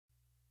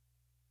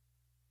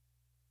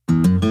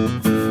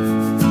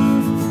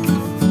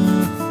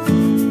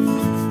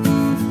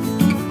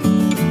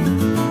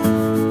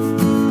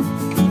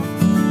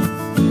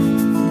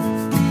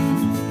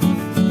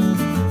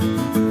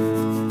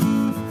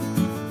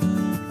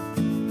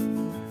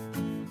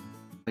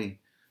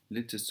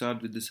Let's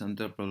start with the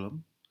Santa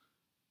problem.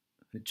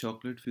 A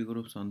chocolate figure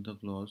of Santa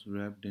Claus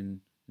wrapped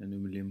in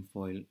aluminum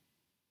foil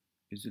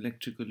is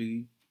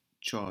electrically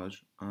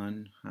charged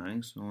and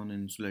hangs on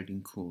an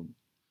insulating cord.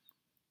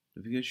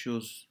 The figure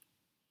shows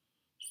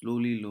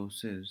slowly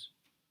loses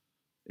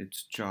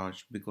its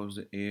charge because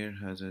the air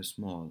has a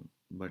small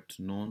but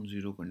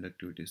non-zero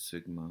conductivity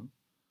sigma.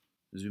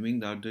 Assuming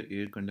that the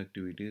air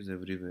conductivity is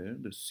everywhere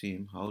the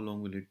same, how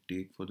long will it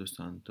take for the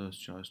Santa's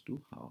charge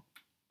to halve?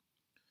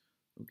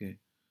 Okay,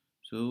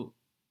 so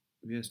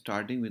we are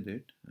starting with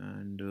it,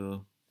 and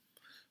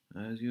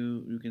as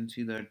you can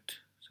see that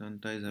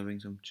Santa is having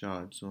some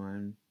charge, so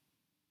I'm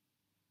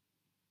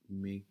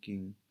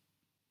making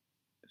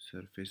a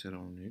surface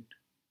around it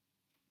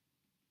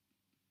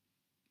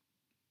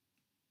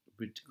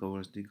which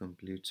covers the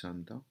complete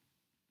Santa.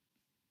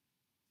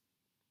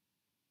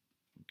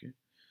 Okay,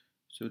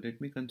 so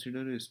let me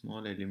consider a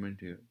small element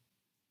here.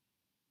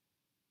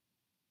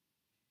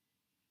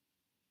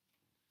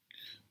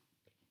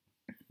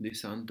 The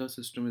Santa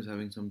system is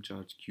having some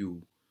charge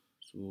Q,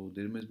 so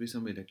there must be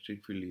some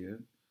electric field here,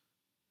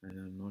 and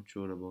I'm not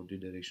sure about the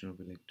direction of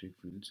electric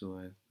field, so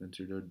I've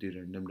considered the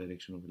random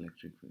direction of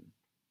electric field.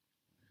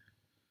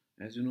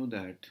 As you know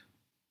that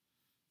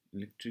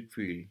electric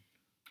field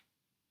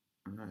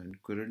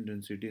and current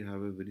density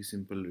have a very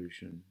simple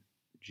relation.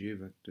 J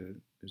vector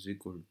is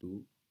equal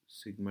to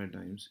sigma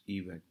times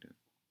E vector,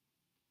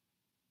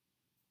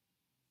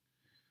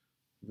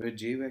 where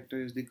J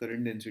vector is the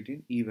current density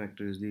and E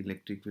vector is the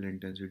electric field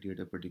intensity at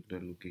a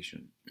particular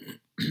location.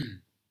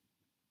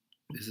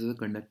 This is a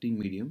conducting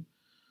medium,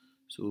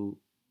 so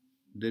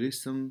there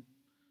is some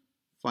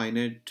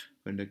finite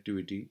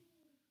conductivity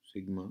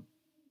sigma,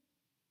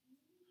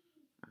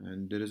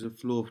 and there is a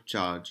flow of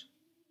charge,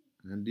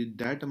 and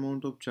that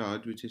amount of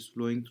charge which is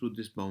flowing through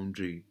this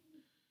boundary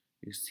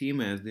is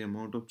same as the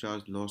amount of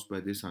charge lost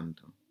by the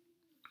Santa.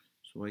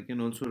 So I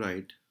can also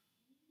write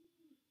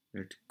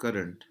that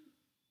current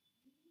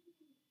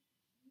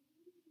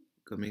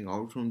coming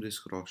out from this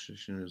cross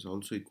section is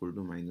also equal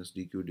to minus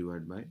dq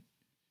divided by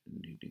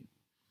dt,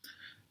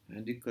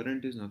 and the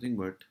current is nothing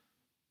but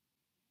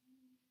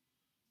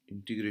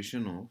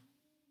integration of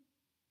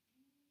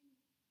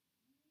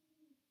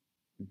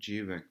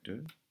j vector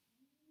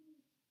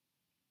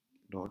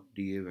dot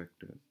dA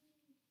vector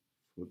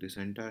for this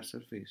entire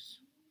surface,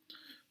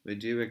 where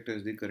j vector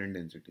is the current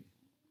density.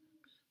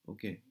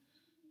 Okay,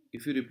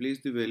 if you replace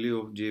the value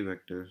of j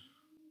vector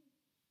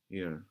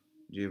here,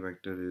 j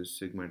vector is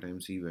sigma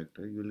times E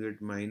vector, you will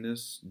get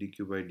minus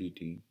dq by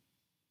dt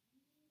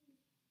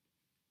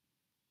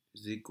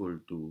is equal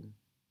to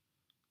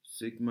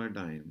sigma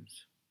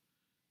times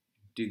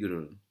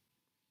integral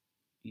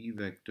E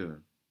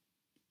vector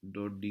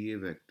dot dA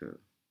vector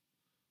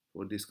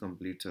for this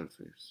complete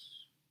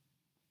surface.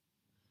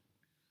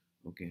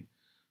 Okay,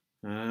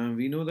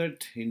 we know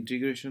that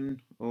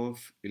integration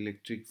of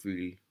electric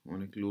field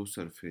on a closed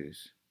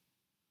surface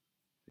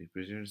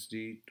represents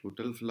the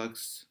total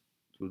flux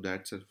through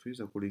that surface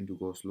according to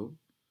Gauss law.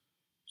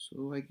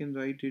 So I can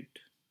write it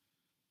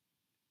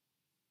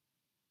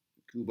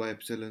Q by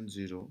epsilon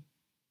 0,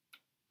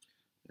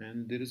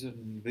 and there is a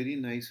very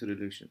nice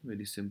relation,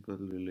 very simple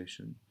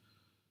relation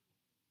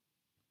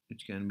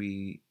which can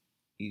be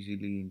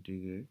easily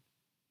integrated.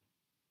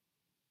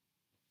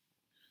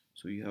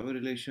 So you have a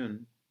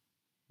relation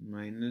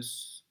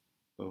minus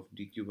of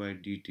dq by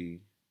dt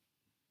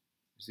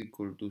is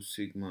equal to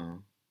sigma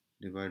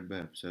divided by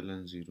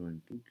epsilon 0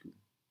 into q.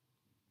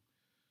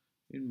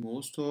 In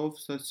most of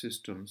such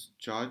systems,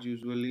 charge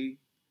usually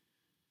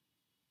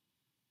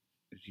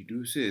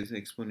reduces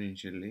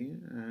exponentially,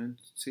 and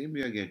same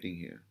we are getting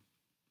here.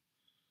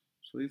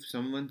 So if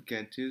someone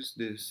catches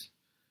this,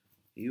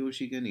 he or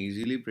she can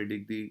easily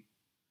predict the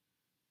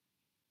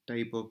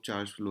type of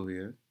charge flow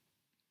here.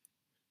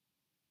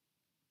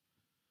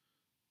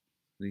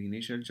 The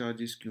initial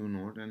charge is q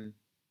naught and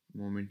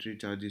momentary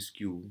charge is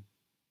q.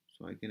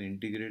 So I can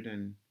integrate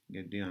and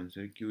get the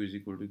answer. Q is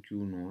equal to q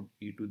naught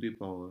e to the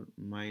power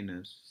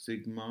minus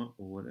sigma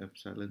over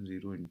epsilon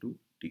 0 into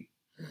t.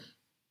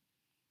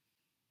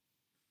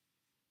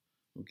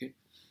 Okay,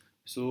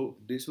 so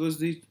this was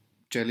the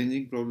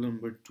challenging problem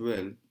number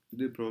 12.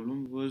 The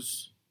problem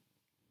was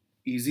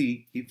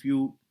easy if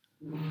you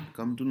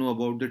come to know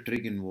about the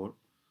trick involved,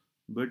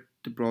 but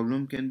the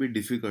problem can be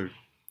difficult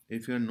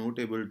if you are not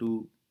able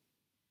to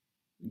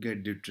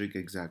get the trick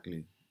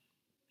exactly.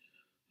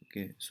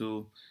 Okay,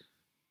 so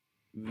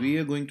we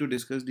are going to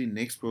discuss the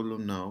next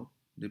problem now,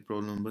 the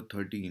problem number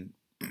 13,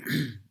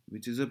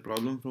 which is a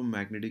problem from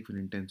magnetic field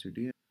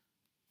intensity.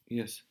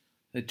 Yes,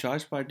 a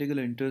charged particle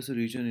enters a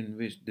region in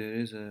which there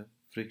is a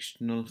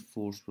frictional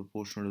force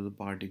proportional to the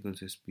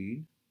particle's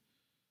speed,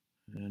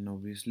 and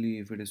obviously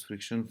if it is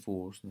frictional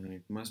force then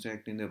it must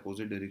act in the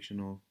opposite direction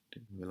of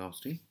the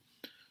velocity.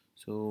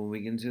 So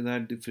we can say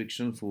that the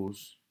frictional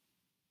force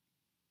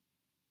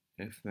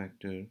F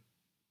vector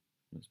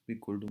must be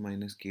equal to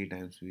minus k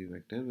times v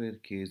vector, where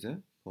k is a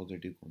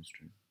positive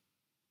constant.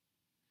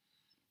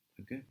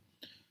 Okay,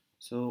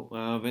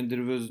 So when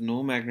there was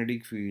no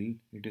magnetic field,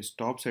 it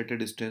stops at a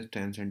distance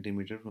 10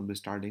 centimeter from the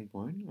starting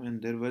point.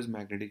 When there was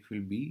magnetic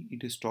field B,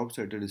 it stops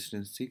at a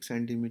distance 6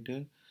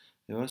 centimeter.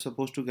 They were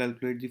supposed to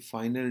calculate the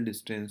final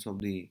distance of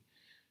the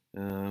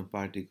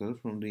particle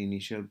from the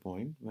initial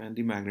point when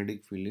the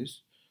magnetic field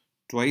is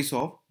twice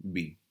of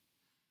B.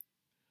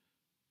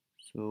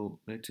 So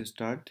let's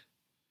start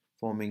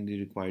forming the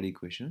required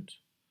equations.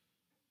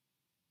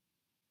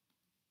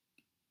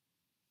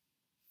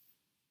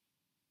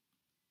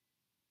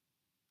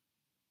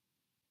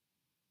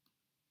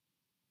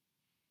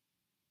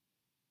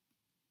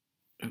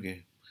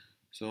 Okay,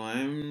 so I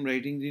am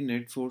writing the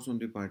net force on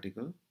the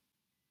particle.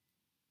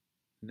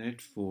 Net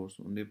force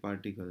on the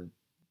particle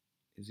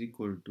is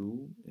equal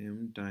to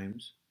m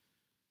times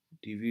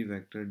dv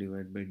vector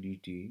divided by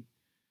dt,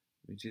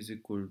 which is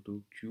equal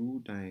to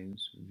q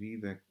times v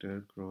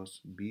vector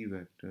cross b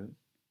vector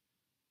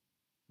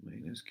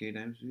minus k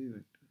times v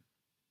vector.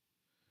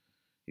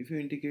 If you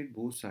integrate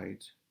both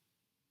sides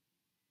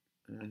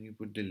and you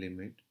put the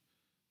limit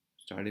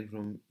starting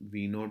from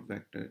v naught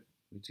vector,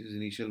 which is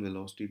initial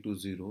velocity, to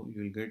 0,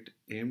 you will get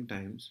m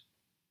times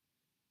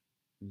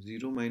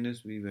 0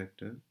 minus v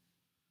vector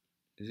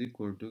is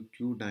equal to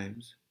q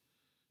times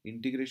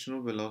integration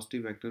of velocity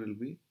vector will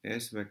be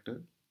s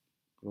vector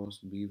cross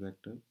b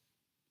vector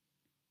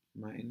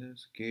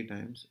minus k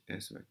times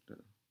s vector.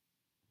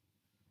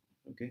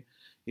 Okay,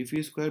 if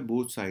you square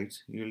both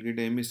sides, you will get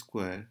m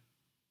square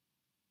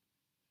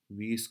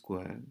v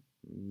square.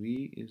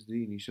 V is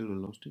the initial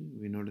velocity,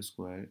 v naught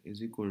square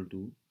is equal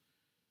to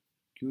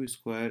q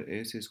square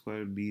s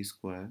square b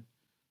square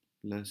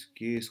plus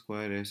k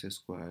square s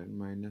square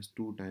minus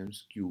 2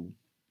 times q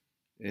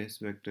s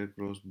vector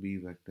cross b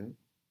vector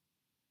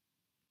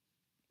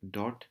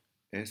dot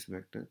s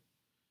vector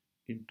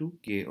into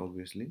k,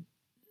 obviously.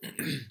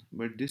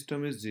 But this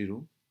term is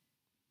 0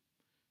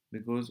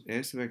 because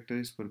s vector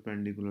is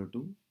perpendicular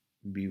to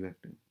b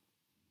vector.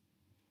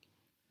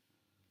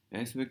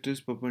 S vector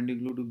is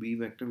perpendicular to b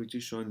vector, which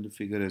is shown in the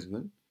figure as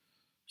well.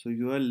 So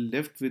you are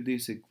left with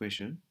this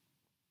equation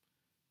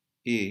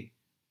A.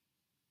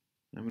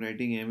 I'm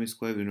writing m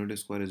square v naught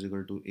square is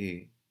equal to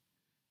A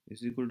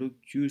is equal to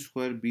q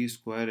square b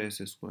square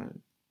s square.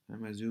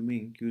 I'm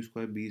assuming q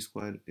square b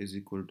square is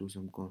equal to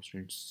some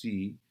constant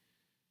c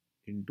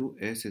into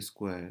s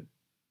square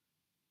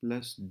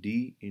plus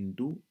d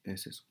into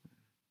s square.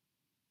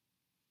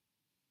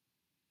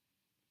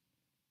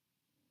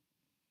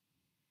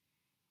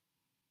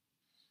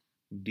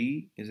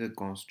 D is a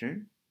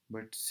constant,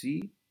 but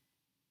c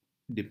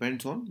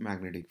depends on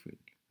magnetic field.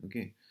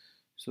 Okay,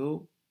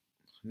 so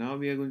now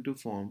we are going to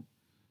form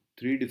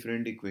three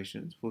different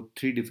equations for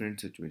three different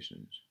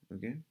situations.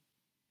 Okay,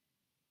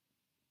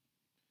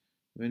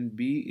 when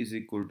b is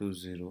equal to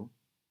 0,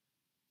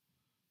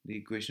 the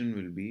equation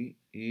will be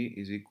a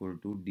is equal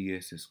to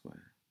ds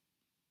square.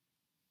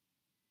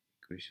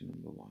 Equation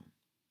number 1.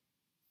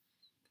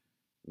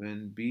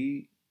 When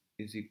b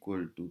is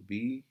equal to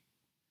b,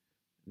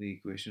 the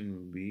equation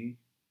will be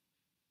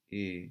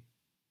a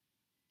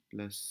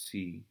plus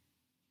c.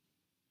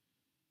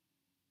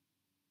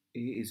 A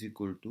is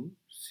equal to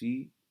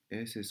c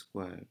s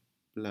square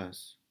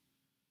plus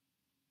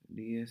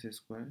ds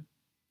square.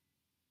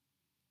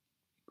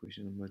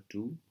 Equation number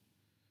 2,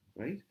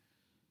 right?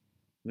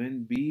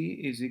 When b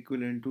is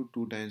equivalent to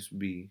 2 times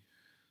b,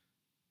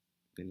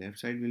 the left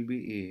side will be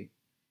a,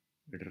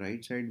 but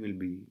right side will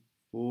be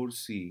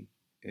 4c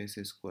s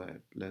square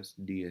plus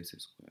ds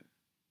square.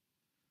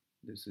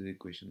 This is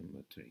equation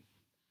number 3.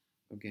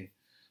 Okay,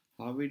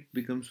 how it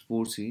becomes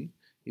 4c?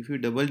 If you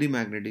double the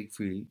magnetic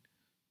field,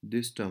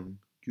 this term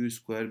q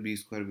square b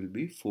square will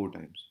be 4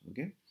 times.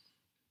 Okay,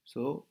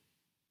 so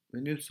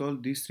when you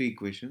solve these three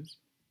equations,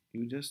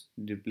 you just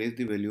replace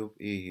the value of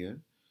a here.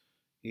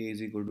 A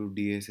is equal to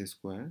ds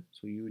square.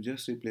 So you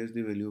just replace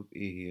the value of a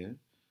here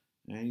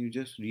and you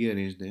just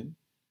rearrange them.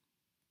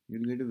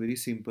 You'll get a very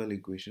simple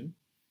equation.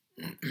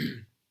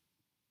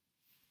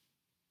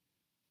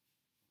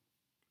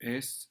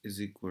 S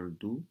is equal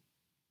to,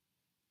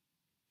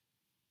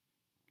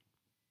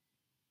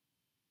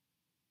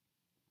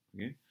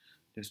 okay,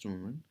 just a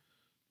moment,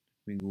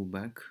 we go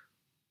back.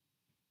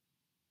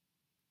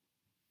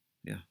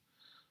 Yeah,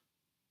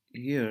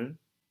 here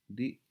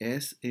the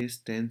S is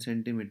 10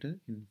 centimeter.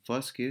 In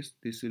first case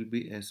this will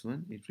be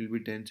S1, it will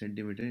be 10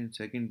 centimeter. In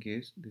second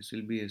case this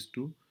will be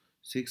S2,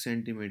 6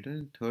 centimeter.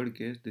 In third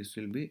case this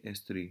will be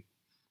S3,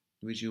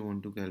 which you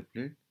want to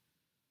calculate.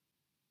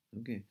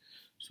 Okay,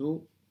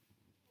 so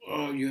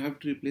you have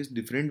to replace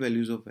different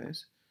values of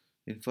S.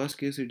 In first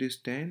case it is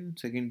 10,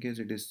 second case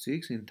it is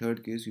 6, in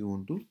third case you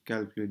want to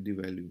calculate the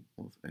value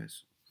of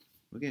S.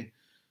 Okay,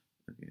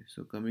 okay,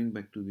 so coming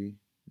back to the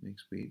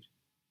next page.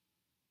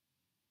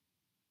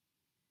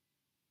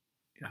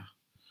 Yeah,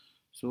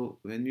 so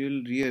when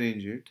you'll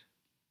rearrange it,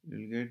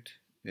 you'll get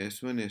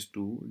S1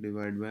 S2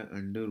 divided by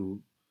under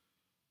root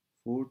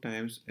 4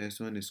 times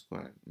S1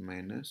 square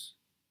minus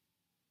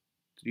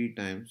 3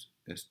 times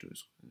S2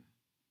 square,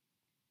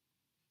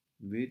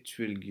 which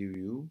will give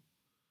you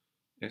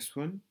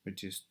S1,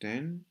 which is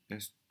 10,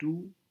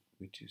 S2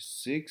 which is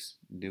 6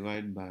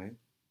 divided by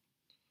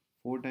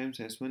 4 times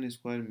S1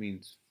 square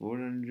means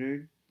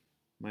 400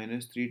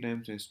 minus 3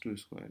 times S2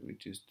 square,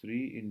 which is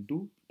 3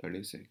 into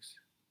 36.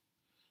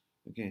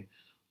 Okay,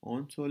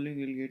 on solving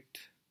you'll get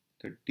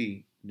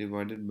 30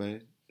 divided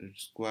by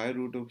square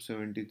root of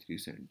 73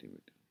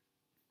 centimeter,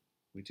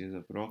 which is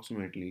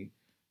approximately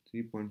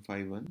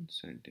 3.51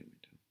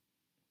 centimeter.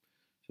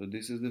 So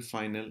this is the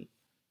final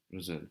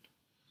result.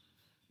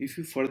 If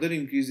you further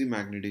increase the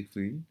magnetic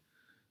field,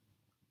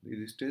 the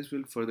resistance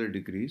will further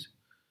decrease.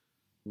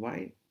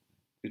 Why?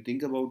 You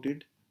think about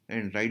it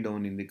and write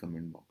down in the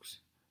comment box.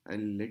 I'll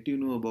let you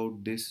know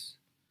about this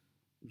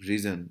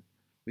reason,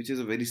 which is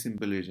a very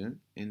simple reason,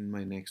 in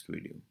my next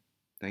video.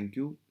 Thank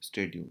you.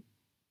 Stay tuned.